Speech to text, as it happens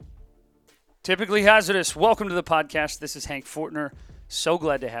Typically Hazardous, welcome to the podcast. This is Hank Fortner. So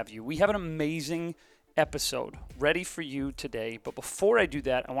glad to have you. We have an amazing episode ready for you today. But before I do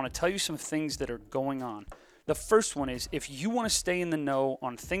that, I want to tell you some things that are going on. The first one is if you want to stay in the know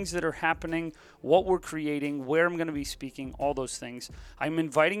on things that are happening, what we're creating, where I'm going to be speaking, all those things, I'm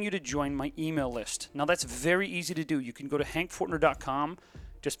inviting you to join my email list. Now, that's very easy to do. You can go to hankfortner.com,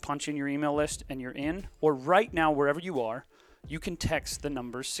 just punch in your email list, and you're in. Or right now, wherever you are, you can text the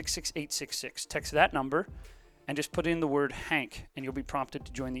number 66866. Text that number and just put in the word Hank, and you'll be prompted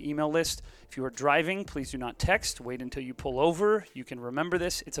to join the email list. If you are driving, please do not text. Wait until you pull over. You can remember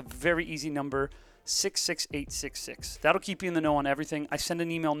this. It's a very easy number, 66866. That'll keep you in the know on everything. I send an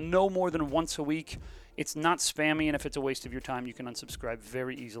email no more than once a week. It's not spammy, and if it's a waste of your time, you can unsubscribe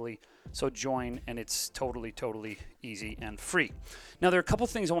very easily. So join, and it's totally easy and free. Now, there are a couple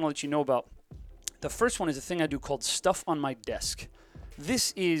things I want to let you know about. The first one is a thing I do called Stuff on My Desk.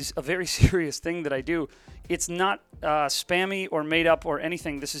 This is a very serious thing that I do. It's not spammy or made up or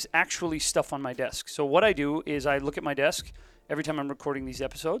anything. This is actually stuff on my desk. So what I do is I look at my desk every time I'm recording these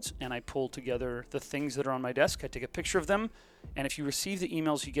episodes, and I pull together the things that are on my desk. I take a picture of them, and if you receive the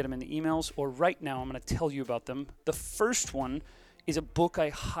emails, you get them in the emails, or right now I'm going to tell you about them. The first one is a book I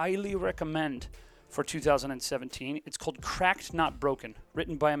highly recommend for 2017. It's called Cracked Not Broken,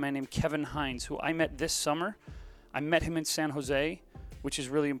 written by a man named Kevin Hines, who I met this summer. I met him in San Jose, which is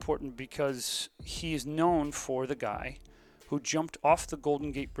really important because he is known for the guy who jumped off the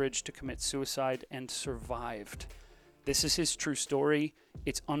Golden Gate Bridge to commit suicide and survived. This is his true story.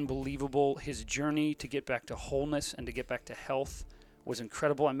 It's unbelievable. His journey to get back to wholeness and to get back to health was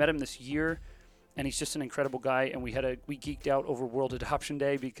incredible. I met him this year, and he's just an incredible guy, and we geeked out over World Adoption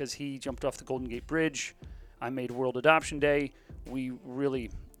Day because he jumped off the Golden Gate Bridge. I made World Adoption Day. We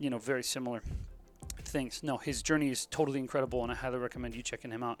really, very similar things. No, his journey is totally incredible, and I highly recommend you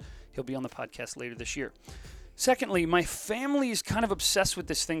checking him out. He'll be on the podcast later this year. Secondly, my family is kind of obsessed with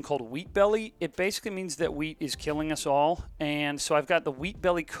this thing called Wheat Belly. It basically means that wheat is killing us all, and so I've got the Wheat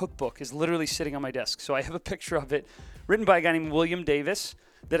Belly cookbook is literally sitting on my desk. So I have a picture of it written by a guy named William Davis,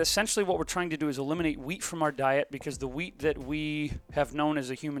 that essentially what we're trying to do is eliminate wheat from our diet because the wheat that we have known as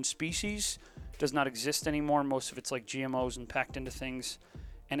a human species does not exist anymore. Most of it's like GMOs and packed into things,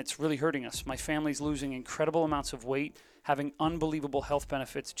 and it's really hurting us. My family's losing incredible amounts of weight, having unbelievable health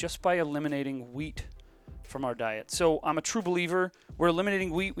benefits just by eliminating wheat from our diet. So I'm a true believer. We're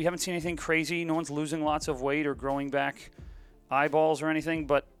eliminating wheat. We haven't seen anything crazy. No one's losing lots of weight or growing back eyeballs or anything,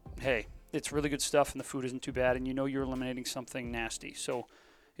 but hey, it's really good stuff, and the food isn't too bad, and you're eliminating something nasty. So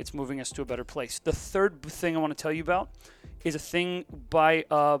it's moving us to a better place. The third thing I want to tell you about is a thing by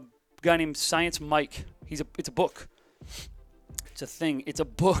a guy named Science Mike. It's a book. It's a thing. It's a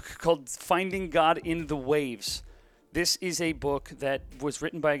book called Finding God in the Waves. This is a book that was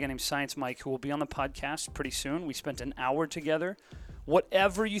written by a guy named Science Mike, who will be on the podcast pretty soon. We spent an hour together.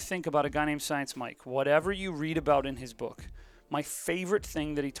 Whatever you think about a guy named Science Mike, whatever you read about in his book, my favorite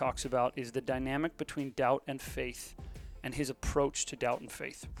thing that he talks about is the dynamic between doubt and faith, and his approach to doubt and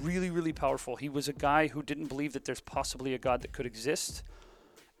faith. Really powerful. He was a guy who didn't believe that there's possibly a God that could exist,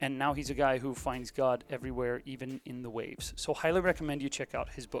 and now he's a guy who finds God everywhere, even in the waves. So highly recommend you check out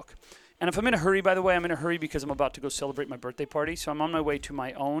his book. And if I'm in a hurry, by the way, I'm in a hurry because I'm about to go celebrate my birthday party. So I'm on my way to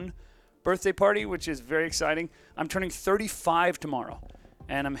my own birthday party, which is very exciting. I'm turning 35 tomorrow,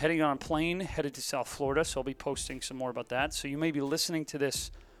 and I'm heading on a plane, headed to South Florida, so I'll be posting some more about that. So you may be listening to this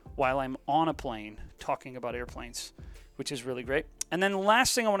while I'm on a plane talking about airplanes, which is really great. And then the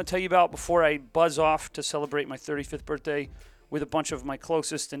last thing I want to tell you about before I buzz off to celebrate my 35th birthday with a bunch of my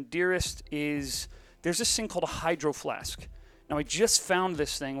closest and dearest is there's this thing called a Hydro Flask. Now, I just found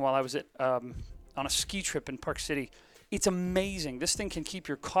this thing while I was on a ski trip in Park City. It's amazing. This thing can keep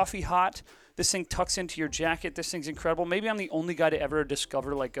your coffee hot. This thing tucks into your jacket. This thing's incredible. Maybe I'm the only guy to ever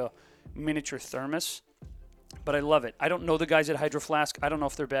discover like a miniature thermos, but I love it. I don't know the guys at Hydro Flask. I don't know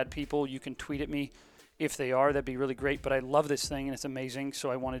if they're bad people. You can tweet at me. If they are, that'd be really great. But I love this thing, and it's amazing, so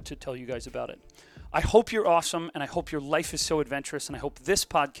I wanted to tell you guys about it. I hope you're awesome, and I hope your life is so adventurous, and I hope this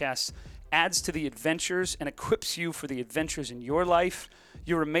podcast adds to the adventures and equips you for the adventures in your life.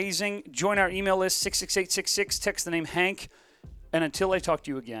 You're amazing. Join our email list, 66866. Text the name Hank. And until I talk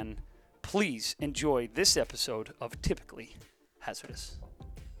to you again, please enjoy this episode of Typically Hazardous.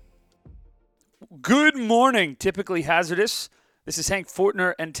 Good morning, Typically Hazardous. This is Hank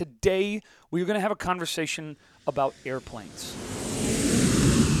Fortner, and today we're going to have a conversation about airplanes.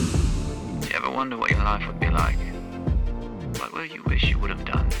 Do you ever wonder what your life would be like? What will you wish you would have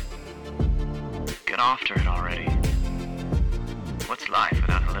done? Get after it already. What's life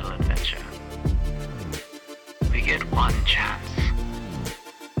without a little adventure? We get one chance.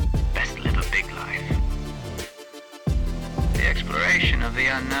 Best live a big anticipation of the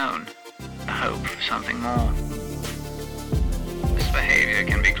unknown, the hope for something more. This behavior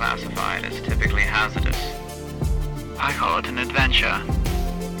can be classified as typically hazardous. I call it an adventure.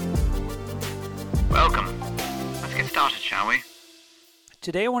 Welcome. Let's get started, shall we?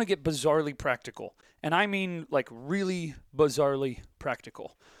 Today I want to get bizarrely practical, and I mean like really bizarrely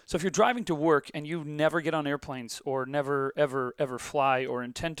practical. So if you're driving to work and you never get on airplanes or never, ever fly or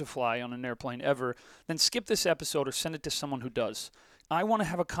intend to fly on an airplane ever, then skip this episode or send it to someone who does. I want to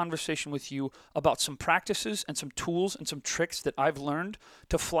have a conversation with you about some practices and some tools and some tricks that I've learned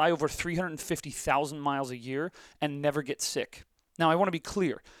to fly over 350,000 miles a year and never get sick. Now, I want to be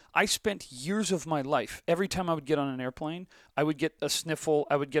clear. I spent years of my life, every time I would get on an airplane, I would get a sniffle,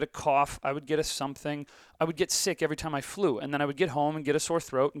 I would get a cough, I would get a something, I would get sick every time I flew. And then I would get home and get a sore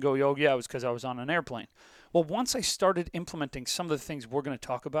throat and go, oh, yeah, it was because I was on an airplane. Well, once I started implementing some of the things we're going to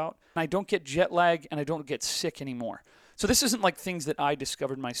talk about, I don't get jet lag and I don't get sick anymore. So this isn't like things that I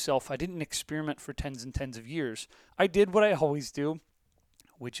discovered myself. I didn't experiment for tens and tens of years. I did what I always do,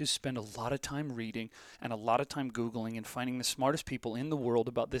 which is spend a lot of time reading and a lot of time Googling and finding the smartest people in the world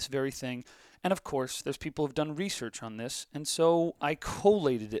about this very thing. And of course, there's people who've done research on this, and so I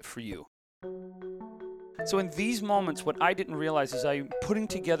collated it for you. So in these moments, what I didn't realize is I'm putting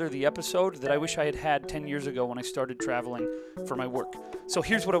together the episode that I wish I had had 10 years ago when I started traveling for my work. So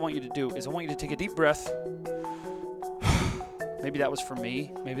here's what I want you to do, is I want you to take a deep breath. Maybe that was for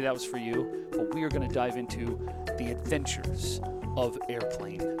me, maybe that was for you, but we are going to dive into the adventures of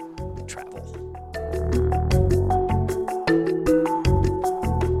airplane travel.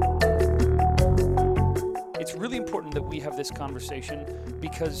 It's really important that we have this conversation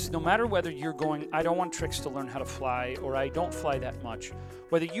because no matter whether you're going, I don't want tricks to learn how to fly, or I don't fly that much,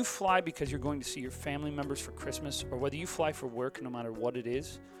 whether you fly because you're going to see your family members for Christmas, or whether you fly for work, no matter what it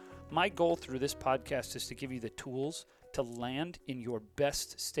is, my goal through this podcast is to give you the tools to land in your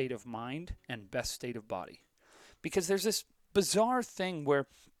best state of mind and best state of body. Because there's this bizarre thing where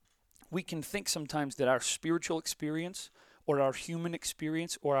we can think sometimes that our spiritual experience or our human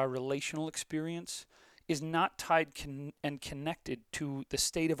experience or our relational experience is not tied and connected to the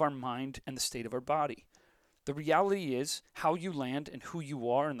state of our mind and the state of our body. The reality is how you land and who you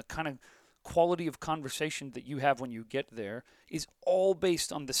are and the kind of quality of conversation that you have when you get there is all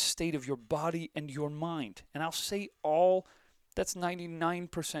based on the state of your body and your mind. And I'll say all, that's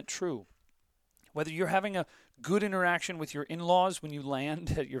 99% true. Whether you're having a good interaction with your in-laws when you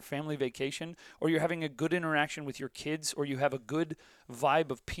land at your family vacation, or you're having a good interaction with your kids, or you have a good vibe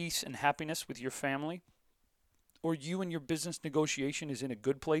of peace and happiness with your family, or you and your business negotiation is in a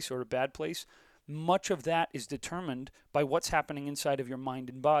good place or a bad place, much of that is determined by what's happening inside of your mind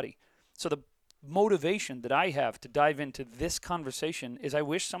and body. So the motivation that I have to dive into this conversation is I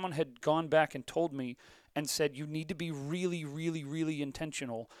wish someone had gone back and told me and said, you need to be really, really, really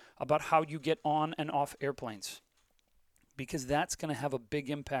intentional about how you get on and off airplanes. Because that's going to have a big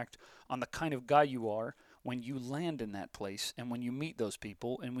impact on the kind of guy you are when you land in that place and when you meet those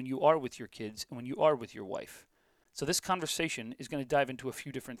people and when you are with your kids and when you are with your wife. So this conversation is going to dive into a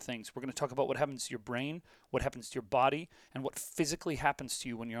few different things. We're going to talk about what happens to your brain, what happens to your body, and what physically happens to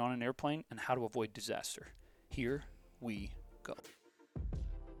you when you're on an airplane and how to avoid disaster. Here we go.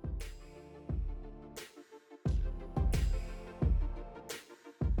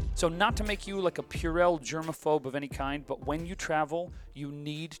 So not to make you like a Purell germaphobe of any kind, but when you travel, you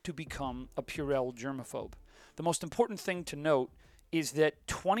need to become a Purell germaphobe. The most important thing to note is that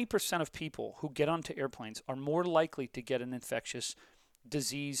 20% of people who get onto airplanes are more likely to get an infectious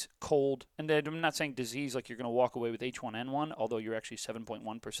disease, cold, and I'm not saying disease like you're going to walk away with H1N1, although you're actually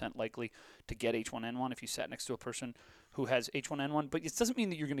 7.1% likely to get H1N1 if you sat next to a person who has H1N1, but it doesn't mean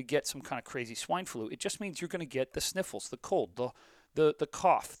that you're going to get some kind of crazy swine flu. It just means you're going to get the sniffles, the cold, the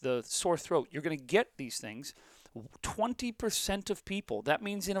cough, the sore throat. You're going to get these things. 20% of people, that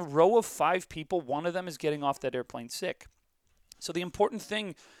means in a row of 5 people, one of them is getting off that airplane sick. So the important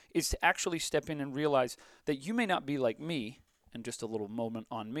thing is to actually step in and realize that you may not be like me, and just a little moment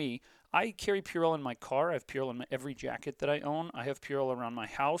on me. I carry Purell in my car. I have Purell in every jacket that I own. I have Purell around my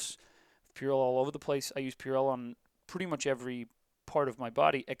house. I have Purell all over the place. I use Purell on pretty much every part of my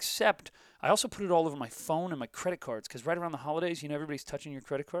body, except I also put it all over my phone and my credit cards, because right around the holidays, everybody's touching your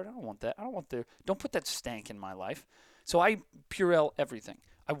credit card. I don't want that. Don't put that stank in my life. So I Purell everything.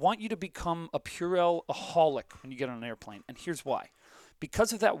 I want you to become a Purell-aholic when you get on an airplane, and here's why.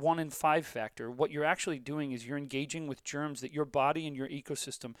 Because of that 1 in 5 factor, what you're actually doing is you're engaging with germs that your body and your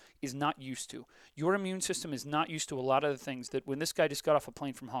ecosystem is not used to. Your immune system is not used to a lot of the things that when this guy just got off a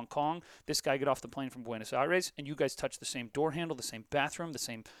plane from Hong Kong, this guy got off the plane from Buenos Aires, and you guys touch the same door handle, the same bathroom, the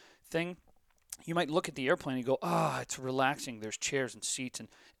same thing. You might look at the airplane and go, it's relaxing. There's chairs and seats and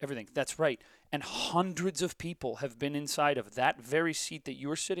everything. That's right. And hundreds of people have been inside of that very seat that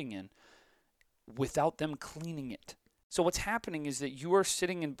you're sitting in without them cleaning it. So what's happening is that you are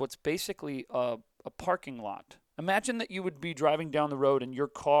sitting in what's basically a parking lot. Imagine that you would be driving down the road and your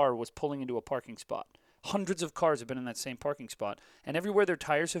car was pulling into a parking spot. Hundreds of cars have been in that same parking spot, and everywhere their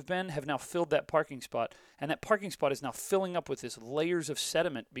tires have been have now filled that parking spot, and that parking spot is now filling up with this layers of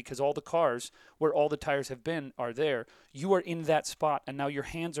sediment because all the cars where all the tires have been are there. You are in that spot, and now your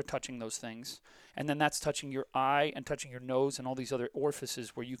hands are touching those things, and then that's touching your eye and touching your nose and all these other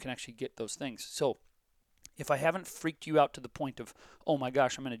orifices where you can actually get those things. So if I haven't freaked you out to the point of, oh my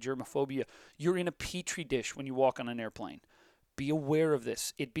gosh, I'm in a germophobia, you're in a petri dish when you walk on an airplane. Be aware of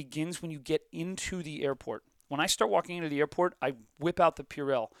this. It begins when you get into the airport. When I start walking into the airport, I whip out the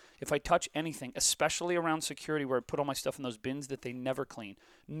Purell. If I touch anything, especially around security where I put all my stuff in those bins that they never clean,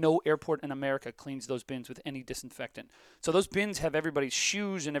 no airport in America cleans those bins with any disinfectant. So those bins have everybody's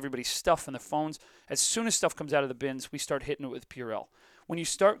shoes and everybody's stuff and their phones. As soon as stuff comes out of the bins, we start hitting it with Purell. When you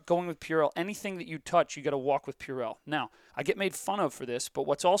start going with Purell, anything that you touch, you got to walk with Purell. Now, I get made fun of for this, but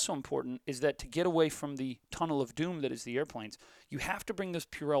what's also important is that to get away from the tunnel of doom that is the airplanes, you have to bring those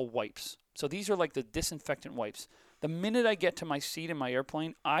Purell wipes. So these are like the disinfectant wipes. The minute I get to my seat in my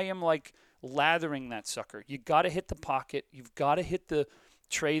airplane, I am like lathering that sucker. You got to hit the pocket. You've got to hit the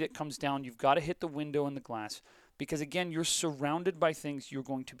tray that comes down. You've got to hit the window and the glass. Because again, you're surrounded by things you're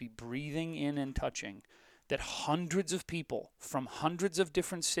going to be breathing in and touching that hundreds of people from hundreds of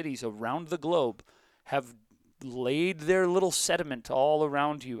different cities around the globe have laid their little sediment all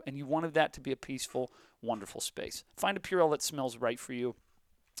around you, and you wanted that to be a peaceful, wonderful space. Find a Purell that smells right for you.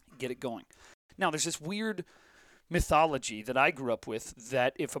 Get it going. Now, there's this weird mythology that I grew up with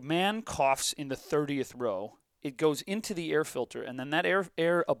that if a man coughs in the 30th row, it goes into the air filter, and then that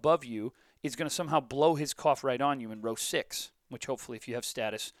air above you is going to somehow blow his cough right on you in row 6. Which hopefully if you have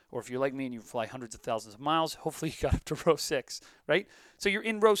status, or if you're like me and you fly hundreds of thousands of miles, hopefully you got up to row 6, right? So you're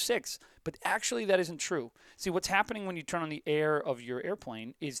in row 6, but actually that isn't true. See, what's happening when you turn on the air of your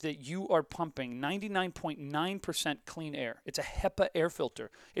airplane is that you are pumping 99.9% clean air. It's a HEPA air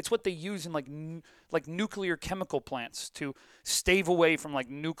filter. It's what they use in like nuclear chemical plants to stave away from like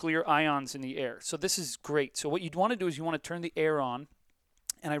nuclear ions in the air. So this is great. So what you'd want to do is you want to turn the air on,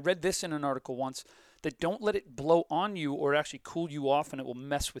 and I read this in an article once, that don't let it blow on you or actually cool you off and it will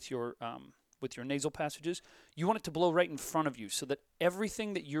mess with your nasal passages. You want it to blow right in front of you so that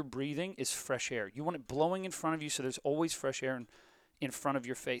everything that you're breathing is fresh air. You want it blowing in front of you so there's always fresh air in front of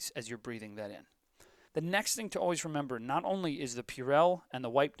your face as you're breathing that in. The next thing to always remember, not only is the Purell and the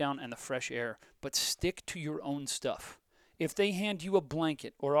wipe down and the fresh air, but stick to your own stuff. If they hand you a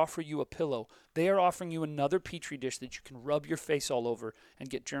blanket or offer you a pillow, they are offering you another petri dish that you can rub your face all over and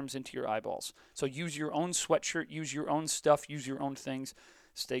get germs into your eyeballs. So use your own sweatshirt, use your own stuff, use your own things.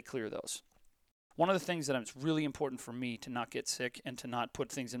 Stay clear of those. One of the things that is really important for me to not get sick and to not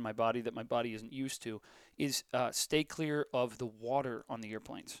put things in my body that my body isn't used to is stay clear of the water on the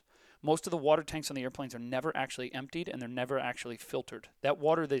airplanes. Most of the water tanks on the airplanes are never actually emptied and they're never actually filtered. That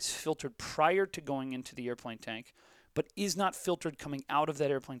water that is filtered prior to going into the airplane tank but is not filtered coming out of that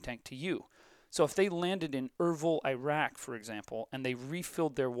airplane tank to you. So if they landed in Erbil, Iraq, for example, and they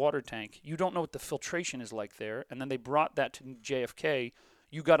refilled their water tank, you don't know what the filtration is like there, and then they brought that to JFK,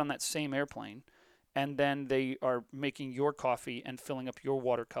 you got on that same airplane, and then they are making your coffee and filling up your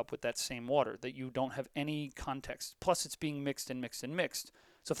water cup with that same water that you don't have any context. Plus it's being mixed and mixed and mixed.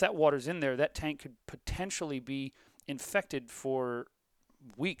 So if that water's in there, that tank could potentially be infected for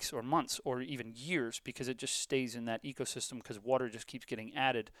weeks or months or even years because it just stays in that ecosystem because water just keeps getting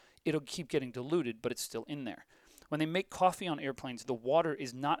added. It'll keep getting diluted, but it's still in there. When they make coffee on airplanes, the water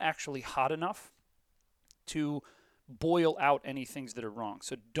is not actually hot enough to boil out any things that are wrong.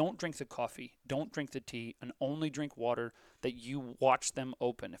 So don't drink the coffee, don't drink the tea, and only drink water that you watch them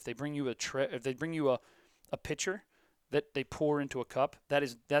open. If they bring you a pitcher that they pour into a cup,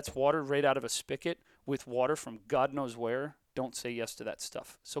 that's water right out of a spigot with water from God knows where. Don't say yes to that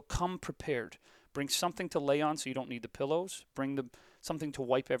stuff. So come prepared. Bring something to lay on so you don't need the pillows. Bring something to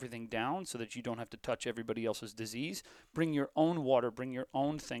wipe everything down so that you don't have to touch everybody else's disease. Bring your own water. Bring your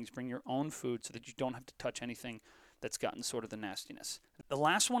own things. Bring your own food so that you don't have to touch anything that's gotten sort of the nastiness. The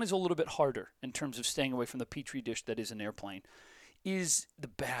last one is a little bit harder in terms of staying away from the petri dish that is an airplane, is the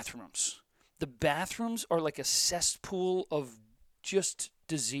bathrooms. The bathrooms are like a cesspool of just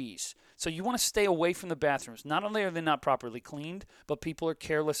disease. So you want to stay away from the bathrooms. Not only are they not properly cleaned, but people are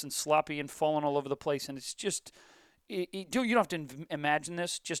careless and sloppy and falling all over the place. And it's just, you don't have to imagine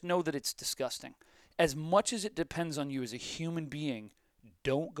this. Just know that it's disgusting. As much as it depends on you as a human being,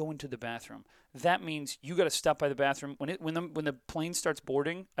 don't go into the bathroom. That means you got to stop by the bathroom. When the plane starts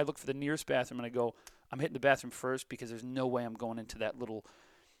boarding, I look for the nearest bathroom and I go, I'm hitting the bathroom first because there's no way I'm going into that little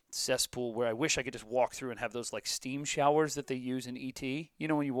cesspool where I wish I could just walk through and have those like steam showers that they use in E.T. You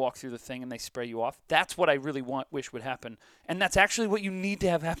know, when you walk through the thing and they spray you off. That's what I really wish would happen. And that's actually what you need to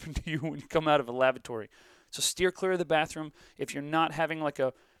have happen to you when you come out of a lavatory. So steer clear of the bathroom. If you're not having like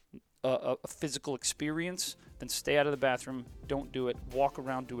a physical experience, then stay out of the bathroom. Don't do it. Walk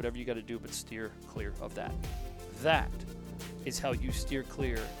around, do whatever you got to do, but steer clear of that. That is how you steer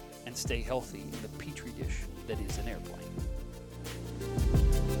clear and stay healthy in the petri dish that is an airplane.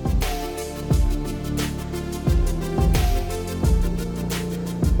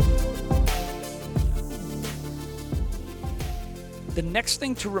 The next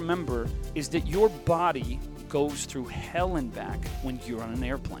thing to remember is that your body goes through hell and back when you're on an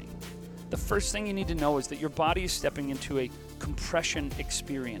airplane. The first thing you need to know is that your body is stepping into a compression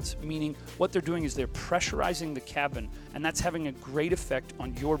experience, meaning what they're doing is they're pressurizing the cabin, and that's having a great effect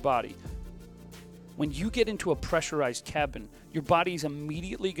on your body. When you get into a pressurized cabin, your body is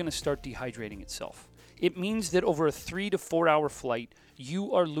immediately going to start dehydrating itself. It means that over a 3 to 4 hour flight,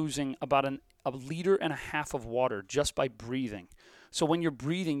 you are losing about a liter and a half of water just by breathing. So when you're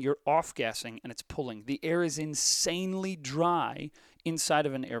breathing, you're off-gassing and it's pulling. The air is insanely dry inside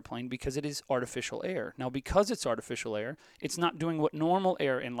of an airplane because it is artificial air. Now, because it's artificial air, it's not doing what normal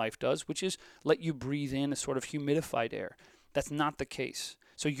air in life does, which is let you breathe in a sort of humidified air. That's not the case.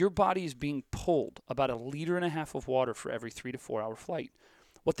 So your body is being pulled about a liter and a half of water for every 3 to 4 hour flight.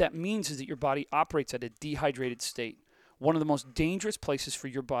 What that means is that your body operates at a dehydrated state. One of the most dangerous places for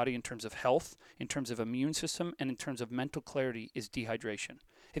your body in terms of health, in terms of immune system, and in terms of mental clarity is dehydration.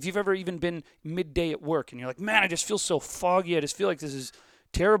 If you've ever even been midday at work and you're like, man, I just feel so foggy, I just feel like this is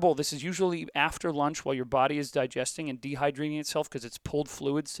terrible. This is usually after lunch while your body is digesting and dehydrating itself because it's pulled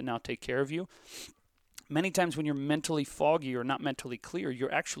fluids to now take care of you. Many times when you're mentally foggy or not mentally clear,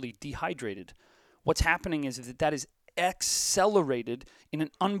 you're actually dehydrated. What's happening is that is accelerated in an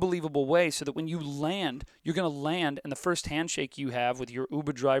unbelievable way so that when you land, you're going to land and the first handshake you have with your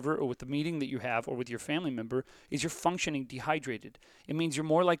Uber driver or with the meeting that you have or with your family member is you're functioning dehydrated. It means you're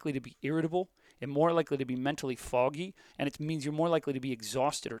more likely to be irritable and more likely to be mentally foggy, and it means you're more likely to be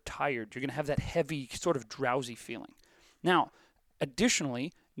exhausted or tired. You're going to have that heavy sort of drowsy feeling. Now,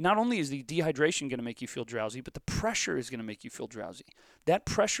 additionally, not only is the dehydration going to make you feel drowsy, but the pressure is going to make you feel drowsy. That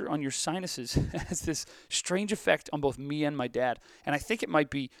pressure on your sinuses has this strange effect on both me and my dad. And I think it might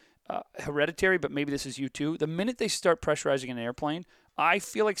be hereditary, but maybe this is you too. The minute they start pressurizing an airplane, I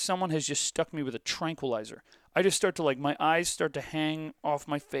feel like someone has just stuck me with a tranquilizer. I just start to my eyes start to hang off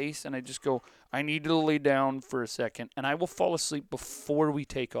my face, and I just go, I need to lay down for a second, and I will fall asleep before we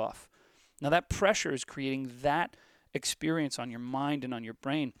take off. Now that pressure is creating that experience on your mind and on your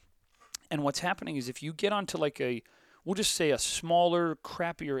brain. And what's happening is if you get onto we'll just say a smaller,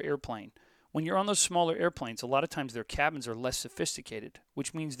 crappier airplane, when you're on those smaller airplanes, a lot of times their cabins are less sophisticated,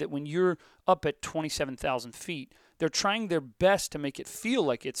 which means that when you're up at 27,000 feet, they're trying their best to make it feel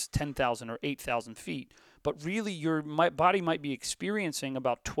like it's 10,000 or 8,000 feet. But really, your body might be experiencing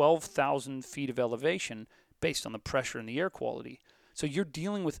about 12,000 feet of elevation based on the pressure and the air quality. So you're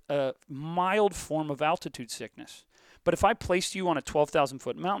dealing with a mild form of altitude sickness. But if I placed you on a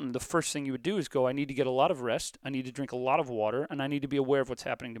 12,000-foot mountain, the first thing you would do is go, I need to get a lot of rest, I need to drink a lot of water, and I need to be aware of what's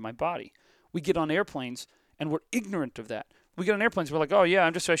happening to my body. We get on airplanes, and we're ignorant of that. We get on airplanes, we're like, oh, yeah,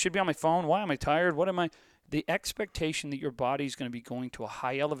 I should be on my phone. Why am I tired? What am I? The expectation that your body is going to be going to a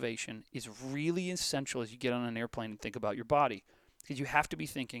high elevation is really essential as you get on an airplane and think about your body. Because you have to be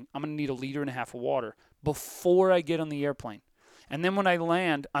thinking, I'm going to need a liter and a half of water before I get on the airplane. And then when I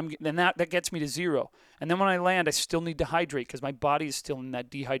land, that gets me to zero. And then when I land, I still need to hydrate because my body is still in that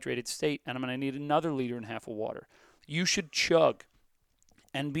dehydrated state, and I'm going to need another liter and a half of water. You should chug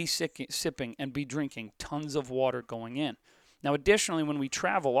and be sipping and be drinking tons of water going in. Now, additionally, when we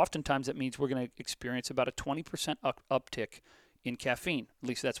travel, oftentimes that means we're going to experience about a 20% uptick in caffeine. At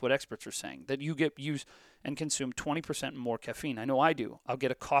least that's what experts are saying, that you use and consume 20% more caffeine. I know I do. I'll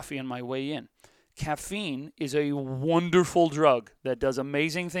get a coffee on my way in. Caffeine is a wonderful drug that does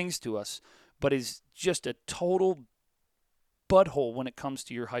amazing things to us, but is just a total butthole when it comes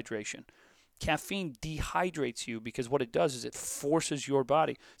to your hydration. Caffeine dehydrates you because what it does is it forces your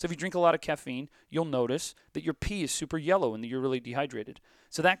body. So if you drink a lot of caffeine, you'll notice that your pee is super yellow and that you're really dehydrated.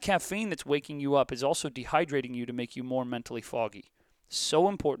 So that caffeine that's waking you up is also dehydrating you to make you more mentally foggy. So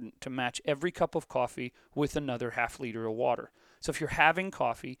important to match every cup of coffee with another half liter of water. So if you're having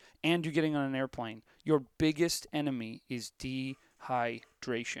coffee and you're getting on an airplane, your biggest enemy is dehydration.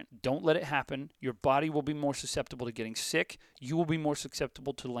 dehydration. Don't let it happen. Your body will be more susceptible to getting sick. You will be more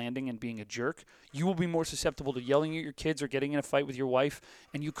susceptible to landing and being a jerk. You will be more susceptible to yelling at your kids or getting in a fight with your wife.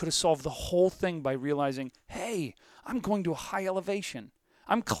 And you could have solved the whole thing by realizing, hey, I'm going to a high elevation.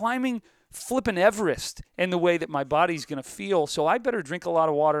 I'm climbing flipping Everest in the way that my body's going to feel. So I better drink a lot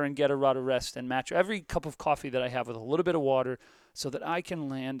of water and get a lot of rest and match every cup of coffee that I have with a little bit of water so that I can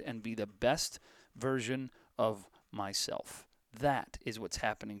land and be the best version of myself. That is what's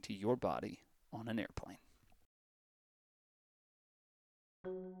happening to your body on an airplane.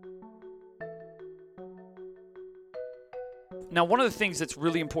 Now, one of the things that's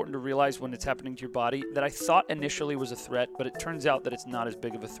really important to realize when it's happening to your body that I thought initially was a threat, but it turns out that it's not as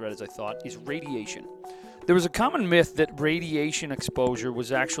big of a threat as I thought, is radiation. There was a common myth that radiation exposure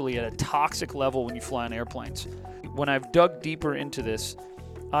was actually at a toxic level when you fly on airplanes. When I've dug deeper into this,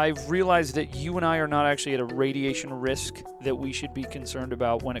 I've realized that you and I are not actually at a radiation risk that we should be concerned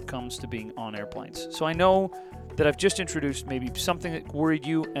about when it comes to being on airplanes. So I know that I've just introduced maybe something that worried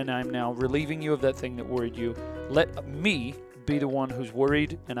you, and I'm now relieving you of that thing that worried you. Let me be the one who's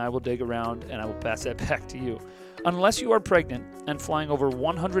worried, and I will dig around and I will pass that back to you. Unless you are pregnant and flying over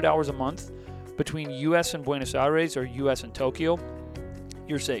 100 hours a month between US and Buenos Aires or US and Tokyo,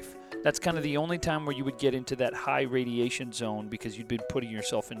 you're safe. That's kind of the only time where you would get into that high radiation zone because you'd been putting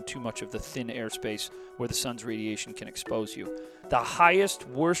yourself in too much of the thin airspace where the sun's radiation can expose you. The highest,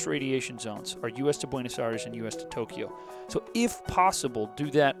 worst radiation zones are US to Buenos Aires and US to Tokyo. So if possible,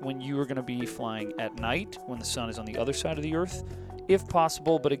 do that when you are going to be flying at night when the sun is on the other side of the earth. If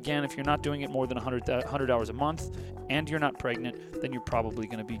possible, but again, if you're not doing it more than 100 hours a month and you're not pregnant, then you're probably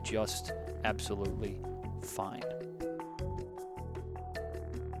going to be just absolutely fine.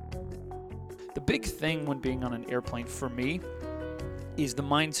 The big thing when being on an airplane for me is the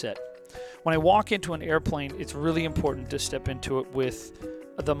mindset. When I walk into an airplane, it's really important to step into it with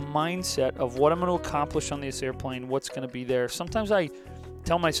the mindset of what I'm going to accomplish on this airplane, what's going to be there. Sometimes I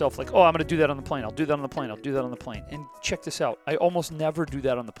tell myself like, oh, I'm going to do that on the plane. I'll do that on the plane. I'll do that on the plane. And check this out. I almost never do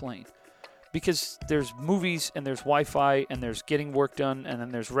that on the plane because there's movies and there's Wi-Fi and there's getting work done and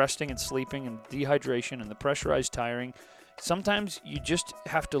then there's resting and sleeping and dehydration and the pressurized tiring. Sometimes you just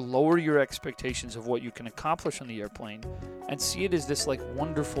have to lower your expectations of what you can accomplish on the airplane and see it as this like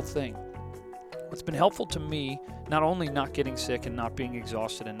wonderful thing. What's been helpful to me, not only not getting sick and not being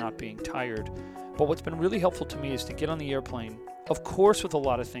exhausted and not being tired, but what's been really helpful to me is to get on the airplane, of course with a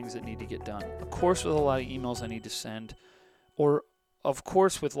lot of things that need to get done, of course with a lot of emails I need to send, or of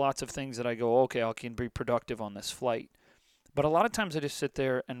course with lots of things that I go, okay, I can be productive on this flight. But a lot of times I just sit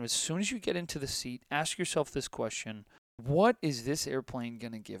there and as soon as you get into the seat, ask yourself this question: what is this airplane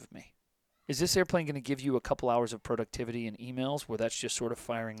going to give me? Is this airplane going to give you a couple hours of productivity in emails where that's just sort of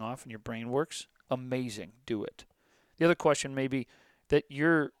firing off and your brain works? Amazing. Do it. The other question may be that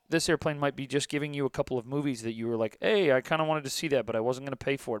this airplane might be just giving you a couple of movies that you were like, hey, I kind of wanted to see that, but I wasn't going to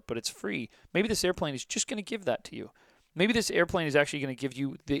pay for it, but it's free. Maybe this airplane is just going to give that to you. Maybe this airplane is actually going to give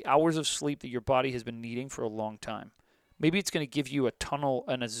you the hours of sleep that your body has been needing for a long time. Maybe it's going to give you a tunnel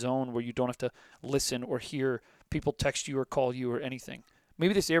and a zone where you don't have to listen or hear people text you or call you or anything.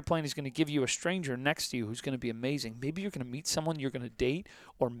 Maybe this airplane is going to give you a stranger next to you who's going to be amazing. Maybe you're going to meet someone you're going to date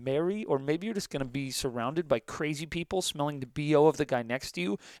or marry, or maybe you're just going to be surrounded by crazy people smelling the BO of the guy next to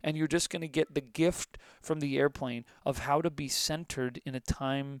you, and you're just going to get the gift from the airplane of how to be centered in a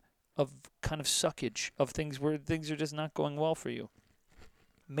time of kind of suckage, of things where things are just not going well for you.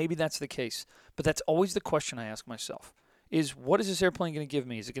 Maybe that's the case, but that's always the question I ask myself. Is what is this airplane going to give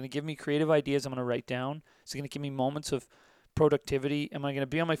me? Is it going to give me creative ideas I'm going to write down? Is it going to give me moments of productivity? Am I going to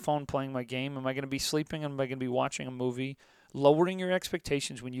be on my phone playing my game? Am I going to be sleeping? Am I going to be watching a movie? Lowering your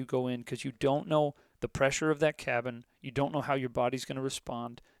expectations when you go in because you don't know the pressure of that cabin. You don't know how your body's going to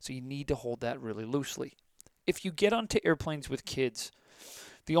respond. So you need to hold that really loosely. If you get onto airplanes with kids,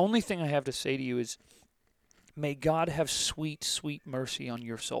 the only thing I have to say to you is may God have sweet, sweet mercy on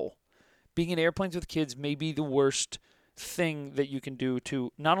your soul. Being in airplanes with kids may be the worst thing that you can do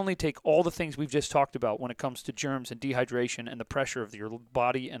to not only take all the things we've just talked about when it comes to germs and dehydration and the pressure of your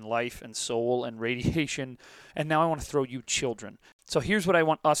body and life and soul and radiation, and now I want to throw you children. So here's what I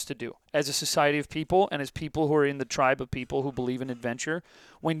want us to do as a society of people and as people who are in the tribe of people who believe in adventure.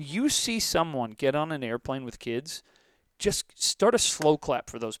 When you see someone get on an airplane with kids, just start a slow clap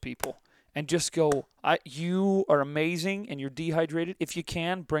for those people. And just go, you are amazing and you're dehydrated. If you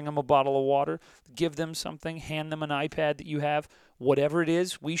can, bring them a bottle of water, give them something, hand them an iPad that you have, whatever it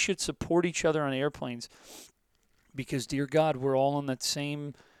is. We should support each other on airplanes because, dear God, we're all on that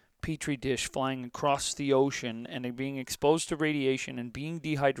same petri dish flying across the ocean and being exposed to radiation and being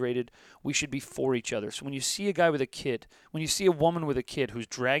dehydrated, we should be for each other. So when you see a guy with a kid, when you see a woman with a kid who's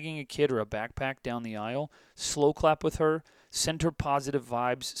dragging a kid or a backpack down the aisle, slow clap with her, send her positive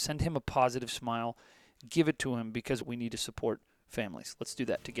vibes, send him a positive smile, give it to him because we need to support families. Let's do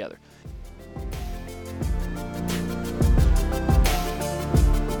that together.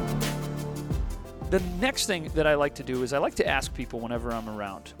 The next thing that I like to do is I like to ask people whenever I'm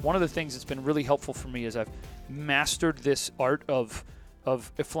around. One of the things that's been really helpful for me is I've mastered this art of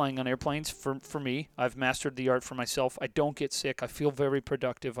flying on airplanes. For me, I've mastered the art for myself. I don't get sick. I feel very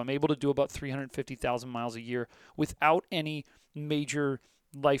productive. I'm able to do about 350,000 miles a year without any major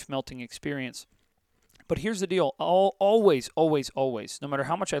life-melting experience. But here's the deal. Always, no matter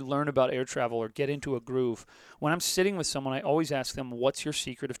how much I learn about air travel or get into a groove, when I'm sitting with someone, I always ask them, what's your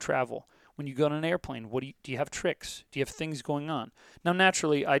secret of travel? When you go on an airplane, do you have tricks? Do you have things going on? Now,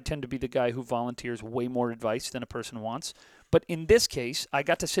 naturally, I tend to be the guy who volunteers way more advice than a person wants. But in this case, I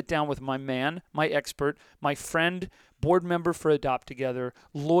got to sit down with my man, my expert, my friend, board member for Adopt Together,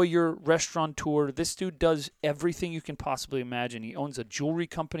 lawyer, restaurateur. This dude does everything you can possibly imagine. He owns a jewelry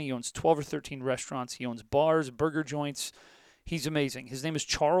company. He owns 12 or 13 restaurants. He owns bars, burger joints. He's amazing. His name is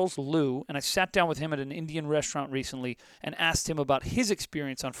Charles Liu, and I sat down with him at an Indian restaurant recently and asked him about his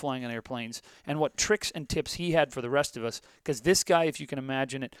experience on flying on airplanes and what tricks and tips he had for the rest of us, because this guy, if you can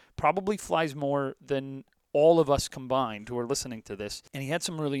imagine it, probably flies more than all of us combined who are listening to this, and he had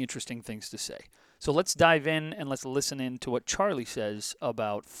some really interesting things to say. So let's dive in and let's listen in to what Charlie says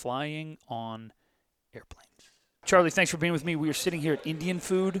about flying on airplanes. Charlie, thanks for being with me. We are sitting here at Indian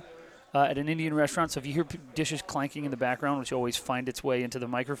Food. At an Indian restaurant, so if you hear dishes clanking in the background, which always find its way into the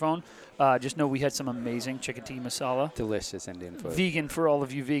microphone, just know we had some amazing chicken tikka masala. Delicious Indian food. Vegan, for all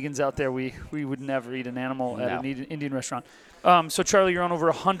of you vegans out there, we would never eat an animal at an Indian restaurant. So, Charlie, you're on over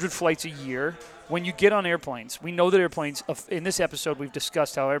 100 flights a year. When you get on airplanes, we know that airplanes, in this episode, we've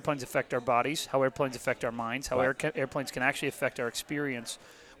discussed how airplanes affect our bodies, how airplanes affect our minds, how airplanes can actually affect our experience.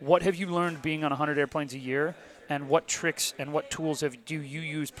 What have you learned being on 100 airplanes a year? And what tricks and what tools do you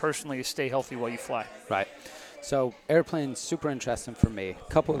use personally to stay healthy while you fly? Right. So airplanes, super interesting for me.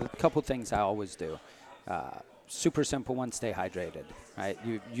 Couple things I always do. Super simple one, stay hydrated. Right.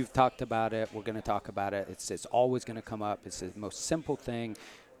 You've talked about it. We're going to talk about it. It's always going to come up. It's the most simple thing.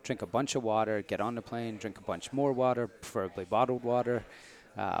 Drink a bunch of water. Get on the plane. Drink a bunch more water, preferably bottled water.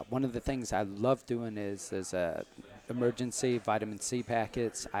 One of the things I love doing is there's emergency vitamin C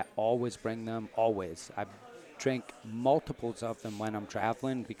packets. I always bring them. Always. I drink multiples of them when I'm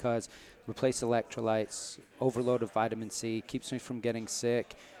traveling because replace electrolytes, overload of vitamin C, keeps me from getting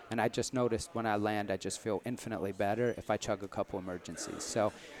sick. And I just noticed when I land, I just feel infinitely better if I chug a couple emergencies.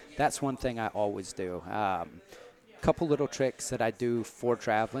 So that's one thing I always do. Couple little tricks that I do for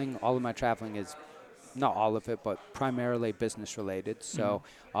traveling. All of my traveling is, not all of it, but primarily business related. So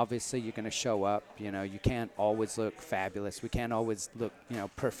obviously you're going to show up, you can't always look fabulous. We can't always look,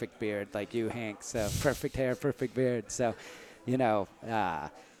 perfect beard like you, Hank. So perfect hair, perfect beard. So,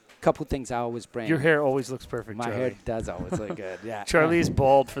 couple things I always bring. Your hair always looks perfect, My Charlie. hair does always look good, yeah. Charlie is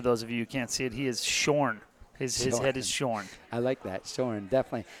bald, for those of you who can't see it. He is shorn. His head is shorn. I like that, shorn,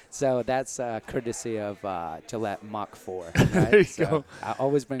 definitely. So that's courtesy of Gillette Mach 4. Right? There you go. I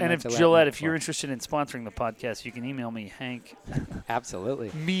always bring and my if Gillette if you're interested in sponsoring the podcast, you can email me, Hank. Absolutely.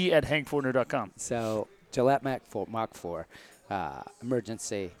 Me at hankfortner.com. So Gillette Mach 4,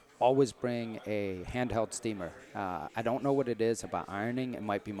 emergency. Always bring a handheld steamer. I don't know what it is about ironing. It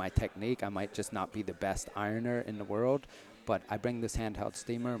might be my technique. I might just not be the best ironer in the world. But I bring this handheld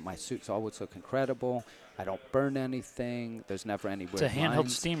steamer. My suits always look incredible. I don't burn anything. There's never any weird It's a handheld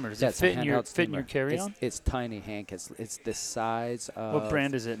lines. steamer. Does That's it fit in your carry-on? It's tiny, Hank. It's the size of... What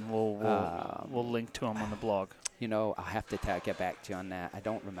brand is it? And we'll link to them on the blog. I'll have to get back to you on that. I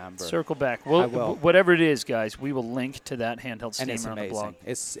don't remember. Circle back. I will. Whatever it is, guys, we will link to that handheld steamer And it's on the blog.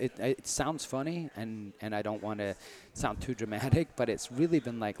 amazing. It sounds funny, and I don't want to sound too dramatic, but it's really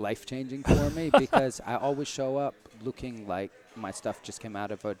been life-changing for me because I always show up looking like my stuff just came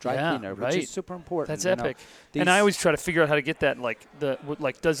out of a dry cleaner, which is super important. That's epic. And I always try to figure out how to get that.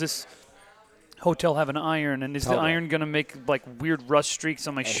 Does this hotel have an iron? And is the iron going to make weird rust streaks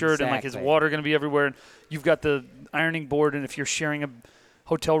on my shirt? And is water going to be everywhere? And you've got the ironing board, and if you're sharing a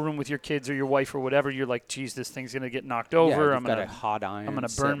hotel room with your kids or your wife or whatever, you're like, geez, this thing's going to get knocked over. I'm gonna hot iron. I'm going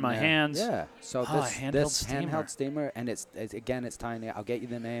to burn my hands. Yeah. So this handheld steamer, and it's tiny. I'll get you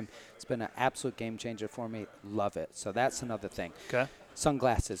the name. It's been an absolute game changer for me. Love it. So that's another thing. Okay.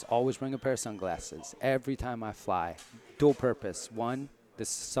 Sunglasses. Always bring a pair of sunglasses every time I fly. Dual purpose. One,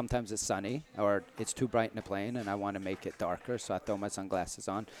 Sometimes it's sunny or it's too bright in the plane and I want to make it darker, so I throw my sunglasses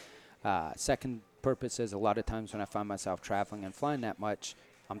on. Second purpose is a lot of times when I find myself traveling and flying that much,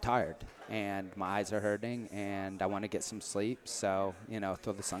 I'm tired and my eyes are hurting and I want to get some sleep. So,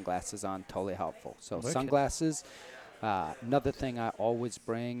 throw the sunglasses on, totally helpful. So sunglasses. Another thing I always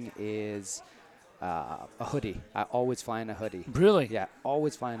bring is a hoodie. I always fly in a hoodie. Really? Yeah,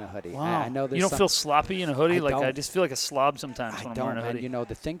 always fly in a hoodie. Wow. I know you don't feel sloppy in a hoodie? I just feel like a slob sometimes when I'm wearing a hoodie.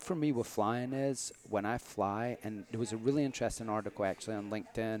 The thing for me with flying is when I fly, and there was a really interesting article actually on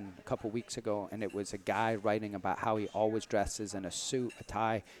LinkedIn a couple weeks ago, and it was a guy writing about how he always dresses in a suit, a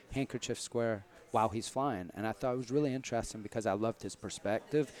tie, handkerchief square while he's flying. And I thought it was really interesting because I loved his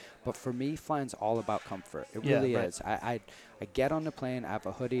perspective. But for me, flying's all about comfort. It really is. I get on the plane, I have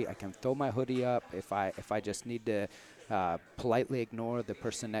a hoodie, I can throw my hoodie up if I just need to politely ignore the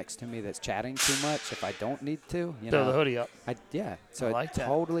person next to me that's chatting too much. If I don't need to, throw the hoodie up. So I like it's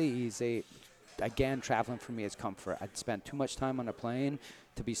totally easy. Again, traveling for me is comfort. I'd spend too much time on a plane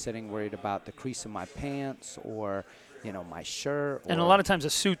to be sitting worried about the crease of my pants or my shirt. And a lot of times a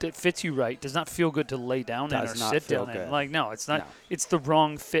suit that fits you right does not feel good to lay down in or sit down in. It's not. No. It's the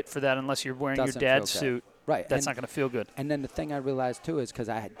wrong fit for that unless you're wearing your dad's suit. Right. That's not going to feel good. And then the thing I realized, too, is because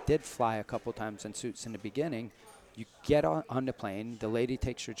I did fly a couple times in suits in the beginning, you get on the plane, the lady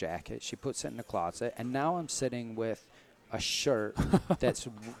takes your jacket, she puts it in the closet, and now I'm sitting with a shirt that's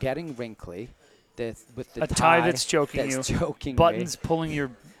getting wrinkly, with the tie that's choking you, buttons me. Pulling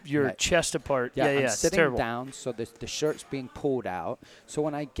your chest apart. I'm it's sitting terrible. down, so the shirt's being pulled out. So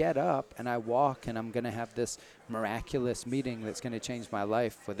when I get up and I walk and I'm going to have this miraculous meeting that's going to change my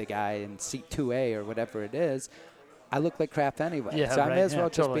life with a guy in seat 2A or whatever it is, I look like crap anyway. So I may as well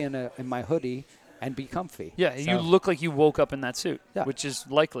just be in my hoodie and be comfy. Yeah, you look like you woke up in that suit, which is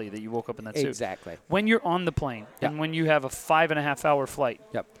likely that you woke up in that suit. Exactly. When you're on the plane and when you have a 5.5-hour flight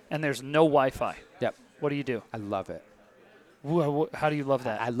and there's no Wi-Fi, what do you do? I love it. How do you love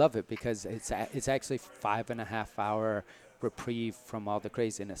that? I love it because it's actually 5.5-hour reprieve from all the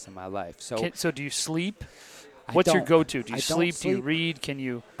craziness in my life. So do you sleep? What's your go-to? Do you sleep? Do you read? Can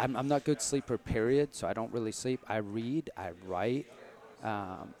you? I'm not a good sleeper, period, so I don't really sleep. I read. I write.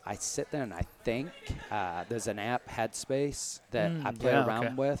 I sit there and I think. There's an app, Headspace, that I play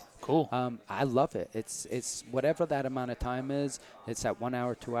around with. Cool. I love it. It's whatever that amount of time is. It's at 1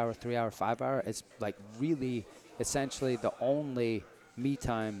 hour, 2 hour, 3 hour, 5 hour. It's like really essentially the only me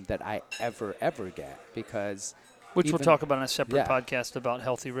time that I ever get because which we'll talk about in a separate podcast about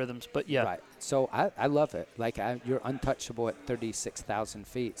healthy rhythms, but right. So I love it. Like you're untouchable at 36,000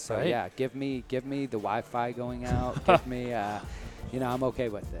 feet. So give me the Wi-Fi going out. Give me I'm okay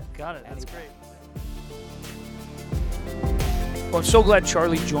with it. Got it. That's great. Well, I'm so glad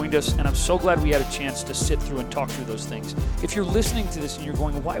Charlie joined us, and I'm so glad we had a chance to sit through and talk through those things. If you're listening to this and you're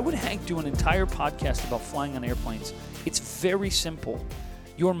going, why would Hank do an entire podcast about flying on airplanes? It's very simple.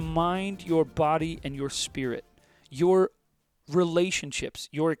 Your mind, your body, and your spirit, your relationships,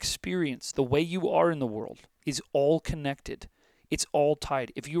 your experience, the way you are in the world is all connected. It's all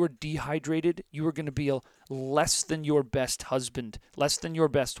tied. If you are dehydrated, you are going to be less than your best husband, less than your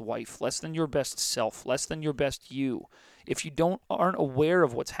best wife, less than your best self, less than your best you. If you aren't aware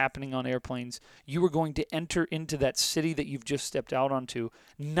of what's happening on airplanes, you are going to enter into that city that you've just stepped out onto,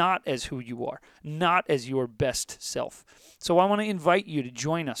 not as who you are, not as your best self. So I want to invite you to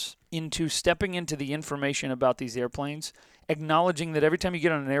join us into stepping into the information about these airplanes, acknowledging that every time you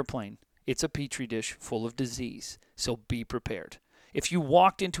get on an airplane, it's a petri dish full of disease. So be prepared. If you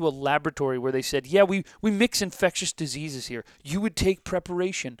walked into a laboratory where they said, we mix infectious diseases here, you would take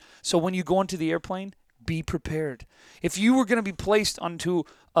preparation. So when you go onto the airplane, be prepared. If you were going to be placed onto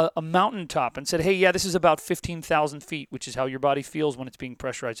a mountaintop and said, hey, this is about 15,000 feet, which is how your body feels when it's being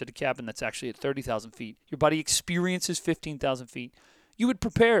pressurized at a cabin that's actually at 30,000 feet. Your body experiences 15,000 feet. You would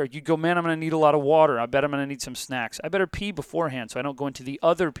prepare. You'd go, man, I'm going to need a lot of water. I bet I'm going to need some snacks. I better pee beforehand so I don't go into the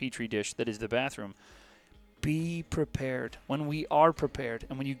other petri dish that is the bathroom. Be prepared. When we are prepared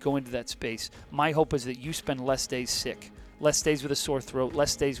and when you go into that space, my hope is that you spend less days sick, less days with a sore throat,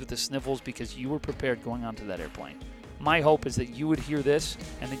 less days with the sniffles because you were prepared going onto that airplane. My hope is that you would hear this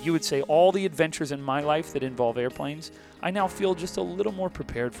and that you would say all the adventures in my life that involve airplanes, I now feel just a little more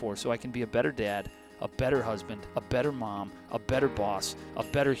prepared for so I can be a better dad, a better husband, a better mom, a better boss, a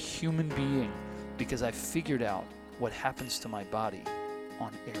better human being because I figured out what happens to my body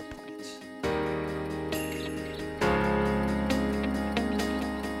on airplanes.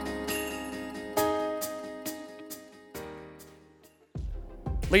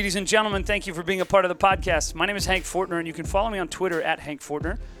 Ladies and gentlemen, thank you for being a part of the podcast. My name is Hank Fortner, and you can follow me on Twitter at Hank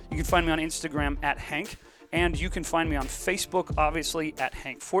Fortner. You can find me on Instagram at Hank. And you can find me on Facebook, obviously, at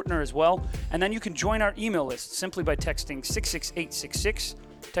Hank Fortner as well. And then you can join our email list simply by texting 66866.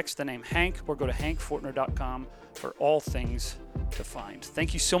 Text the name Hank or go to hankfortner.com for all things to find.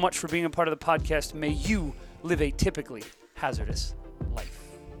 Thank you so much for being a part of the podcast. May you live a typically hazardous life.